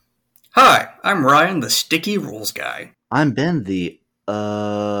Hi, I'm Ryan, the Sticky Rules Guy. I'm Ben, the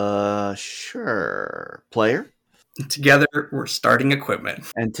sure player. Together, we're starting equipment.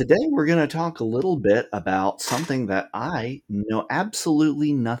 And today we're going to talk a little bit about something that I know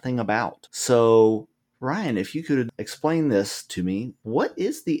absolutely nothing about. So, Ryan, if you could explain this to me, what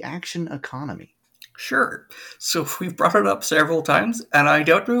is the action economy? Sure. So we've brought it up several times, and I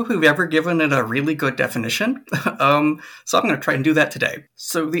don't know if we've ever given it a really good definition. So I'm going to try and do that today.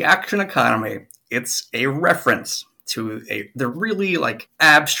 So the action economy, it's a reference to the really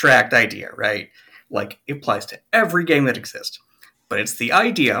abstract idea, right? Like it applies to every game that exists. But it's the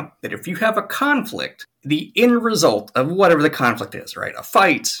idea that if you have a conflict, the end result of whatever the conflict is, right? A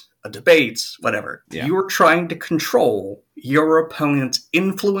fight, a debate, whatever. Yeah. You're trying to control your opponent's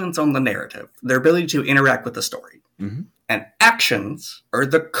influence on the narrative, their ability to interact with the story. Mm-hmm. And actions are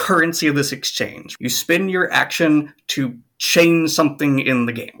the currency of this exchange. You spend your action to change something in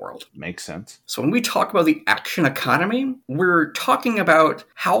the game world. Makes sense. So when we talk about the action economy, we're talking about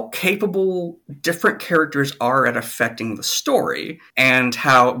how capable different characters are at affecting the story and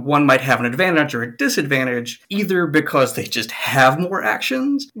how one might have an advantage or a disadvantage either because they just have more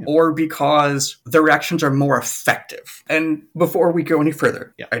actions or because their actions are more effective. And before we go any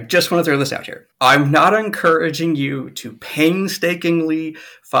further, I just want to throw this out here. I'm not encouraging you to painstakingly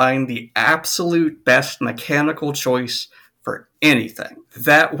find the absolute best mechanical choice for anything.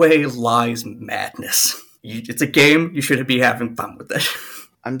 That way lies madness. It's a game, you should be having fun with it.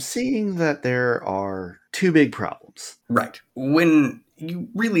 I'm seeing that there are two big problems. Right. When you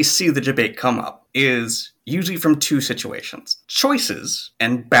really see the debate come up is usually from two situations. Choices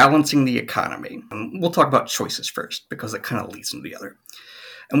and balancing the economy. And we'll talk about choices first because it kind of leads into the other.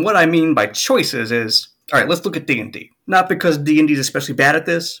 And what I mean by choices is, all right, let's look at D&D. Not because D&D is especially bad at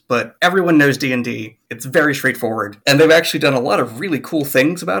this, but everyone knows D&D. It's very straightforward. And they've actually done a lot of really cool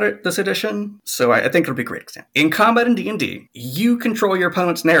things about it this edition. So I think it'll be a great example. In combat in D&D, you control your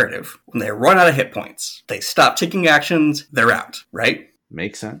opponent's narrative. When they run out of hit points, they stop taking actions, they're out, right?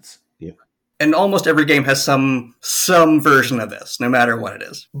 Makes sense. Yeah. And almost every game has some version of this, no matter what it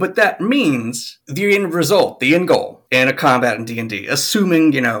is. But that means the end result, the end goal in a combat in D&D,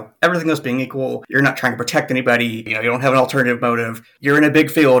 assuming, everything else being equal, you're not trying to protect anybody, you don't have an alternative motive, you're in a big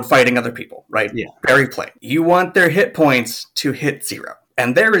field fighting other people, right? Yeah. Very plain. You want their hit points to hit 0.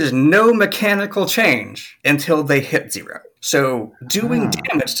 And there is no mechanical change until they hit 0. So doing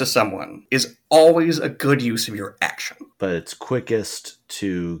damage to someone is always a good use of your action. But it's quickest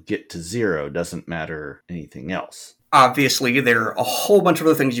to get to 0, doesn't matter anything else. Obviously, there are a whole bunch of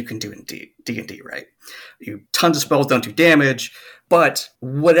other things you can do in D&D, right? Tons of spells don't do damage, but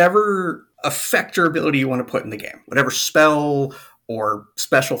whatever effect or ability you want to put in the game, whatever spell or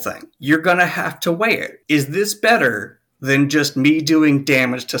special thing, you're going to have to weigh it. Is this better than just me doing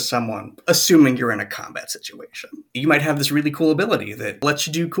damage to someone, assuming you're in a combat situation? You might have this really cool ability that lets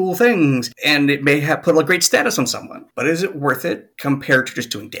you do cool things, and it may have put a great status on someone. But is it worth it compared to just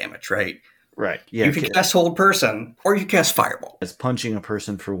doing damage, right? Right. Yeah. You can cast Hold Person, or you cast Fireball. Is punching a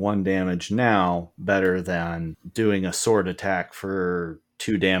person for 1 damage now better than doing a sword attack for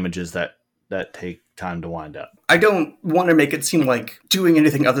 2 damages that take time to wind up? I don't want to make it seem like doing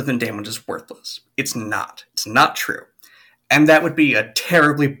anything other than damage is worthless. It's not. It's not true. And that would be a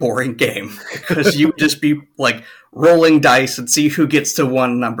terribly boring game because you would just be rolling dice and see who gets to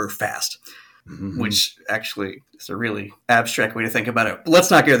one number fast, which actually is a really abstract way to think about it. But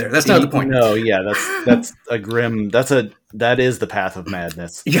let's not go there. That's not the point. No, yeah, that's a grim. That is the path of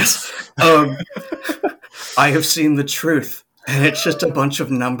madness. Yes. I have seen the truth, and it's just a bunch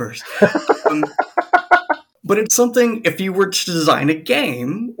of numbers. But it's something, if you were to design a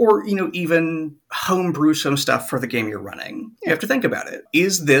game, or, even homebrew some stuff for the game you're running, you have to think about it.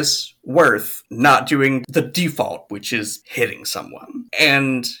 Is this worth not doing the default, which is hitting someone?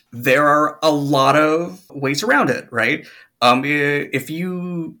 And there are a lot of ways around it, right? If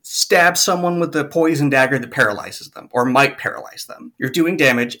you stab someone with a poison dagger that paralyzes them, or might paralyze them, you're doing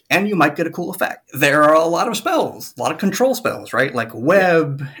damage, and you might get a cool effect. There are a lot of spells, a lot of control spells, right? Like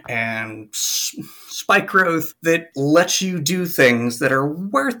Web and Spike Growth that lets you do things that are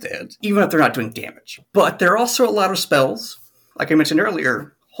worth it, even if they're not doing damage. But there are also a lot of spells, like I mentioned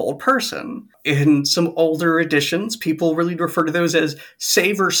earlier, Hold Person. In some older editions, people really refer to those as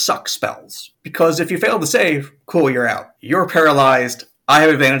save or suck spells. Because if you fail to save, cool, you're out. You're paralyzed. I have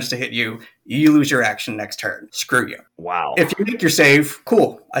advantage to hit you. You lose your action next turn. Screw you. Wow. If you make your save,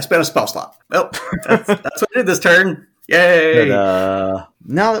 cool. I spent a spell slot. Well, that's what I did this turn. Yay! But,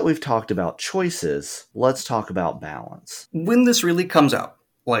 now that we've talked about choices, let's talk about balance. When this really comes up,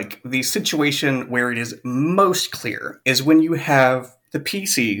 the situation where it is most clear is when you have the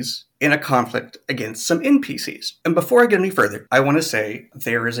PCs in a conflict against some NPCs. And before I get any further, I want to say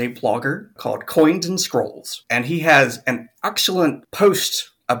there is a blogger called Coins and Scrolls, and he has an excellent post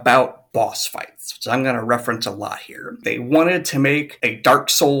about boss fights, which I'm going to reference a lot here. They wanted to make a Dark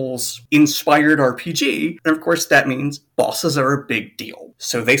Souls inspired RPG, and of course that means bosses are a big deal.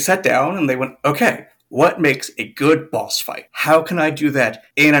 So they sat down and they went, okay, what makes a good boss fight? How can I do that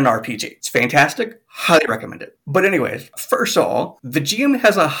in an RPG? It's fantastic. Highly recommend it. But anyways, first of all, the GM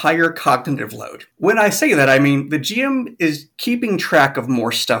has a higher cognitive load. When I say that, I mean the GM is keeping track of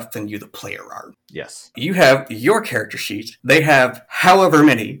more stuff than you, the player, are. Yes. You have your character sheet. They have however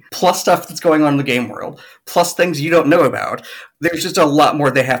many, plus stuff that's going on in the game world, plus things you don't know about. There's just a lot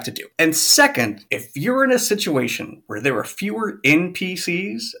more they have to do. And second, if you're in a situation where there are fewer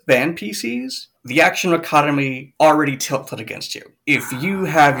NPCs than PCs, the action economy already tilted against you. If you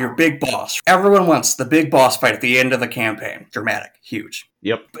have your big boss, everyone wants the big boss fight at the end of the campaign. Dramatic, huge.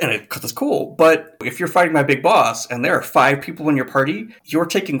 Yep. And it's cool. But if you're fighting my big boss and there are 5 people in your party, you're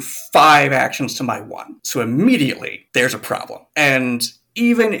taking 5 actions to my 1. So immediately there's a problem. And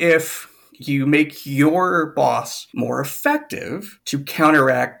even if you make your boss more effective to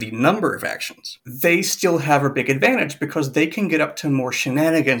counteract the number of actions, they still have a big advantage because they can get up to more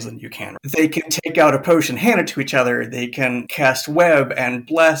shenanigans than you can. They can take out a potion, hand it to each other. They can cast web and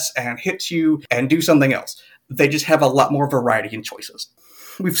bless and hit you and do something else. They just have a lot more variety in choices.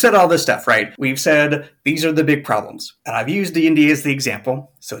 We've said all this stuff, right? We've said these are the big problems. And I've used D&D as the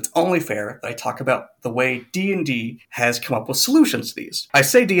example, so it's only fair that I talk about the way D&D has come up with solutions to these. I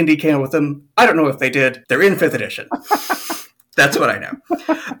say D&D came up with them. I don't know if they did. They're in 5th edition. That's what I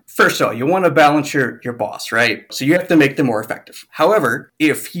know. First of all, you want to balance your boss, right? So you have to make them more effective. However,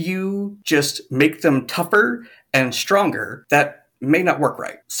 if you just make them tougher and stronger, that may not work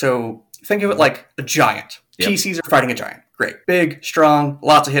right. So think of it like a giant. Yep. PCs are fighting a giant. Great. Big, strong,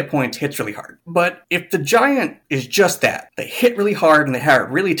 lots of hit points, hits really hard. But if the giant is just that, they hit really hard and they have it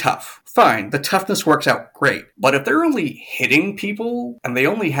really tough, fine, the toughness works out great. But if they're only hitting people and they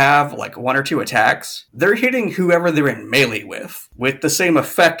only have like 1 or 2 attacks, they're hitting whoever they're in melee with the same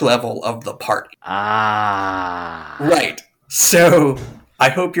effect level of the party. Ah. Right. So I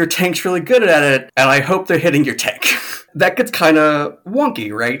hope your tank's really good at it, and I hope they're hitting your tank. That gets kind of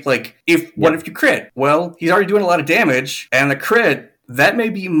wonky, right? Like, what if you crit? Well, he's already doing a lot of damage, and the crit, that may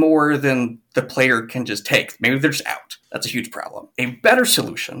be more than the player can just take. Maybe they're just out. That's a huge problem. A better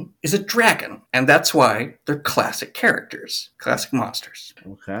solution is a dragon, and that's why they're classic characters, classic monsters.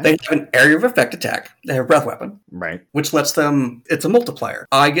 Okay. They have an area of effect attack. They have a breath weapon. Right. Which lets them, it's a multiplier.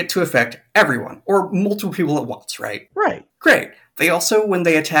 I get to affect everyone, or multiple people at once, right? Right. Great. They also, when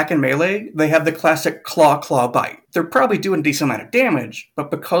they attack in melee, they have the classic claw bite. They're probably doing a decent amount of damage, but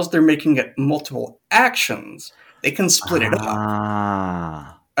because they're making it multiple actions, they can split it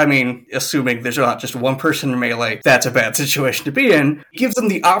up. I mean, assuming there's not just one person in melee, that's a bad situation to be in. It gives them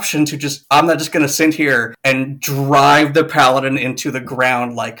the option to just, I'm not just going to sit here and drive the paladin into the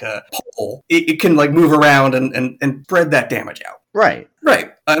ground like a pole. It can like move around and spread that damage out. Right.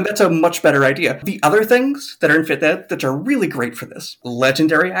 Right. And that's a much better idea. The other things that are in 5th Ed that are really great for this,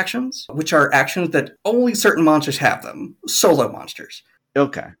 legendary actions, which are actions that only certain monsters have them, solo monsters.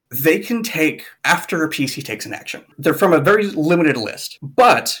 Okay. They can take after a PC takes an action. They're from a very limited list,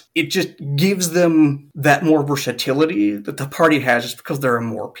 but it just gives them that more versatility that the party has just because there are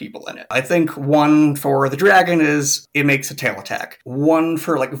more people in it. I think one for the dragon is it makes a tail attack. One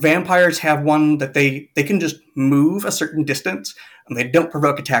for like vampires have one that they can just move a certain distance and they don't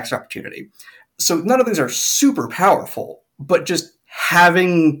provoke attacks of opportunity. So none of these are super powerful, but just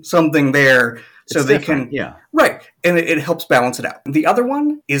having something there so they can... Yeah. Right. And it helps balance it out. The other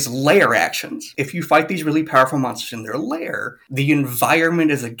one is lair actions. If you fight these really powerful monsters in their lair, the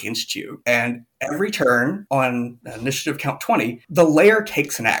environment is against you. And every turn on initiative count 20, the lair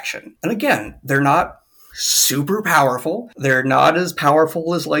takes an action. And again, they're not super powerful. They're not as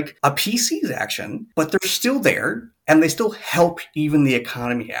powerful as like a PC's action, but they're still there. And they still help even the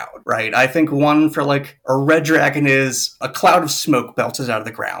economy out, right? I think one for like a red dragon is a cloud of smoke belches out of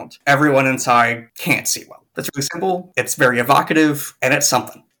the ground. Everyone inside can't see well. That's really simple. It's very evocative, and it's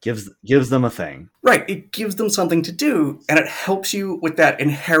something. Gives them a thing. Right. It gives them something to do, and it helps you with that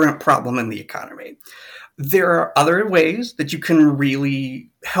inherent problem in the economy. There are other ways that you can really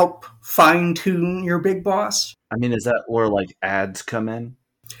help fine-tune your big boss. I mean, is that where like ads come in?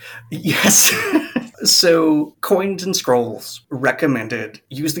 Yes. So Coins and Scrolls recommended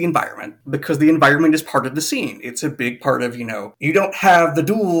use the environment because the environment is part of the scene. It's a big part of, you don't have the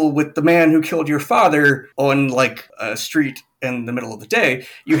duel with the man who killed your father on like a street in the middle of the day.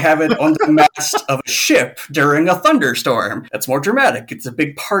 You have it on the mast of a ship during a thunderstorm. That's more dramatic. It's a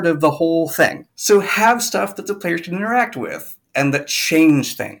big part of the whole thing. So have stuff that the players can interact with and that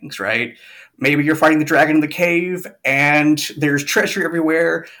change things, right? Maybe you're fighting the dragon in the cave and there's treasure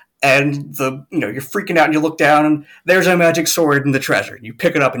everywhere, and you're freaking out and you look down and there's a magic sword in the treasure. You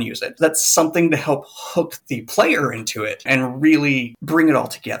pick it up and use it. That's something to help hook the player into it and really bring it all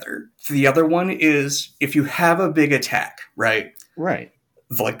together. The other one is if you have a big attack, right? Right.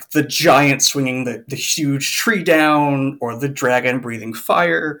 Like the giant swinging the huge tree down, or the dragon breathing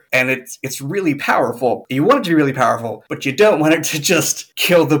fire, and it's really powerful. You want it to be really powerful, but you don't want it to just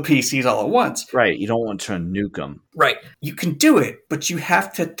kill the PCs all at once. Right, you don't want to nuke them. Right. You can do it, but you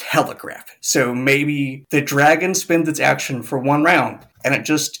have to telegraph it. So maybe the dragon spends its action for one round, and it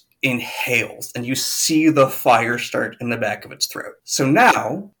just inhales, and you see the fire start in the back of its throat. So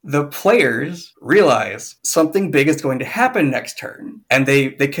now the players realize something big is going to happen next turn, and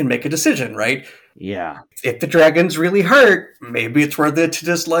they can make a decision, right? Yeah. If the dragon's really hurt, maybe it's worth it to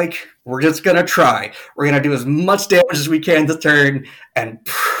just we're just gonna try. We're gonna do as much damage as we can this turn and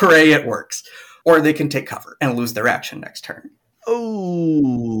pray it works. Or they can take cover and lose their action next turn.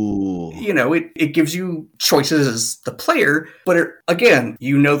 Oh. It gives you choices as the player, but again,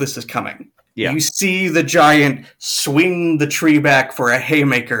 this is coming. Yeah. You see the giant swing the tree back for a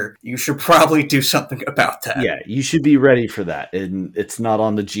haymaker. You should probably do something about that. Yeah, you should be ready for that. And it's not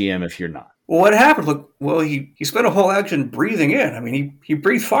on the GM if you're not. Well, what happened? Look, he spent a whole action breathing in. I mean, he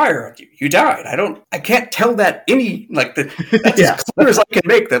breathed fire at you. You died. I can't tell that that's as clear as I can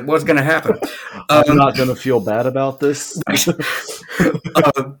make that what's going to happen. I'm not going to feel bad about this.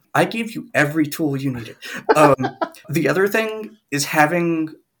 I gave you every tool you needed. The other thing is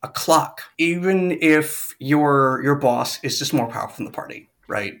having a clock, even if your boss is just more powerful than the party.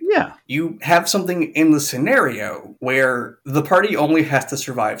 Right? Yeah. You have something in the scenario where the party only has to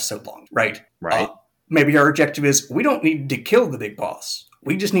survive so long, right? Right. Maybe our objective is we don't need to kill the big boss.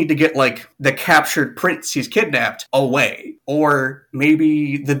 We just need to get, the captured prince he's kidnapped away. Or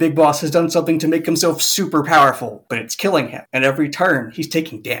maybe the big boss has done something to make himself super powerful, but it's killing him. And every turn, he's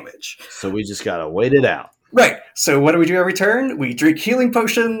taking damage. So we just gotta wait it out. Right. So what do we do every turn? We drink healing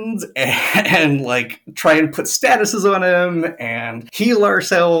potions and try and put statuses on him and heal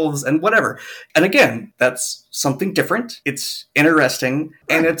ourselves and whatever. And again, that's something different. It's interesting.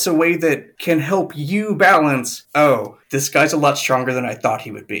 And it's a way that can help you balance, this guy's a lot stronger than I thought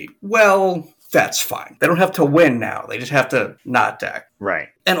he would be. Well, that's fine. They don't have to win now. They just have to not attack. Right.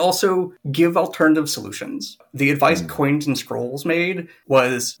 And also give alternative solutions. The advice Coins and Scrolls made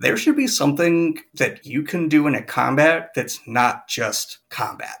was there should be something that you can do in a combat that's not just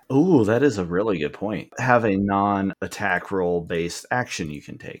combat. Ooh, that is a really good point. Have a non-attack roll based action you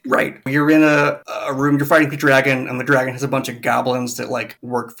can take. Right. You're in a room, you're fighting the dragon, and the dragon has a bunch of goblins that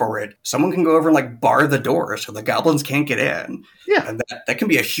work for it. Someone can go over and bar the door so the goblins can't get in. Yeah. And that can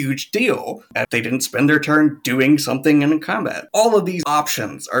be a huge deal if they didn't spend their turn doing something in combat. All of these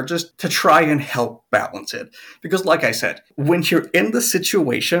options are just to try and help balance it. Because like I said, when you're in the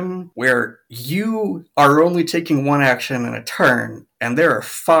situation where you are only taking one action in a turn and there are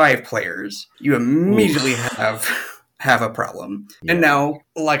 5 players, you immediately have a problem. Yeah. And now,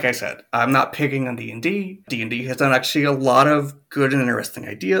 like I said, I'm not picking on D&D. D&D has done actually a lot of good and interesting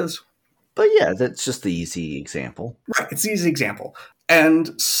ideas. But yeah, that's just the easy example. Right, it's the easy example.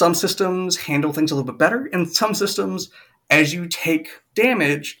 And some systems handle things a little bit better, and some systems, as you take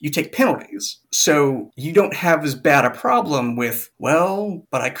damage, you take penalties. So you don't have as bad a problem with,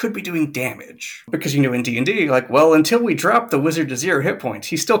 but I could be doing damage. Because, in D&D, until we drop the wizard to 0 hit points,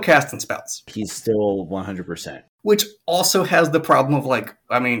 he's still casting spells. He's still 100%. Which also has the problem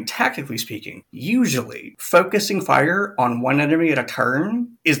of, tactically speaking, usually focusing fire on one enemy at a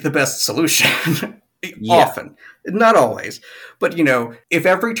turn is the best solution. Yeah. Often. Not always. But, if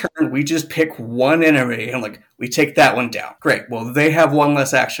every turn we just pick one enemy and, we take that one down. Great. Well, they have one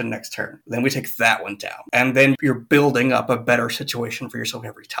less action next turn. Then we take that one down. And then you're building up a better situation for yourself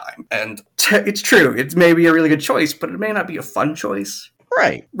every time. And it's true. It's maybe a really good choice, but it may not be a fun choice.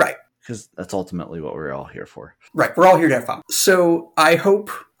 Right. Right. Because that's ultimately what we're all here for. Right. We're all here to have fun. So I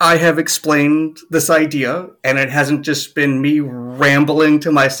hope I have explained this idea and it hasn't just been me rambling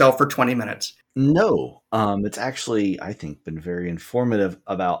to myself for 20 minutes. No, it's actually, I think, been very informative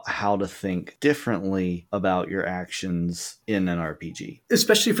about how to think differently about your actions in an RPG.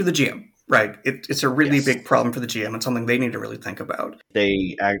 Especially for the GM, right? It's a really big problem for the GM. It's something they need to really think about.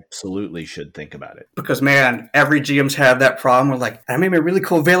 They absolutely should think about it. Because, man, every GM's had that problem where, I made a really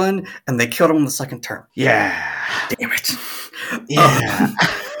cool villain, and they killed him in the second turn. Yeah. Damn it. Yeah.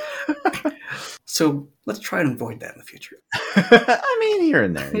 So let's try and avoid that in the future. I mean, here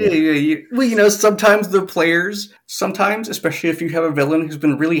and there. Yeah. Well, sometimes the players, especially if you have a villain who's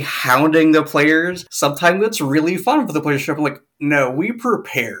been really hounding the players, sometimes it's really fun for the players to show up like, no, we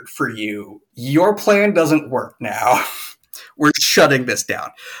prepared for you. Your plan doesn't work now. We're shutting this down.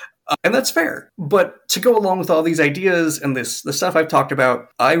 And that's fair. But to go along with all these ideas and the stuff I've talked about,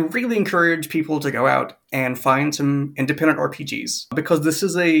 I really encourage people to go out and find some independent RPGs, because this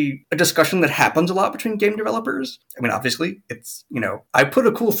is a discussion that happens a lot between game developers. I mean, obviously, it's, I put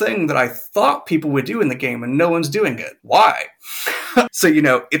a cool thing that I thought people would do in the game and no one's doing it. Why? So,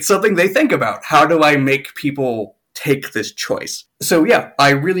 it's something they think about. How do I make people take this choice? So yeah, I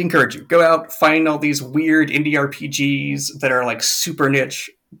really encourage you. Go out, find all these weird indie RPGs that are like super niche,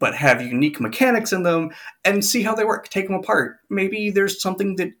 but have unique mechanics in them, and see how they work. Take them apart. Maybe there's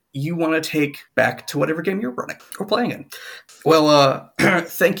something that you want to take back to whatever game you're running or playing in. Well,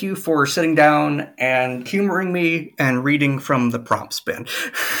 thank you for sitting down and humoring me and reading from the prompts, Ben.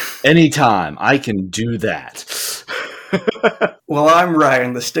 Anytime. I can do that. Well, I'm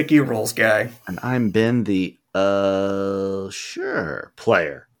Ryan, the Sticky Rolls guy. And I'm Ben, the sure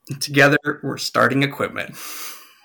player. Together, we're starting equipment.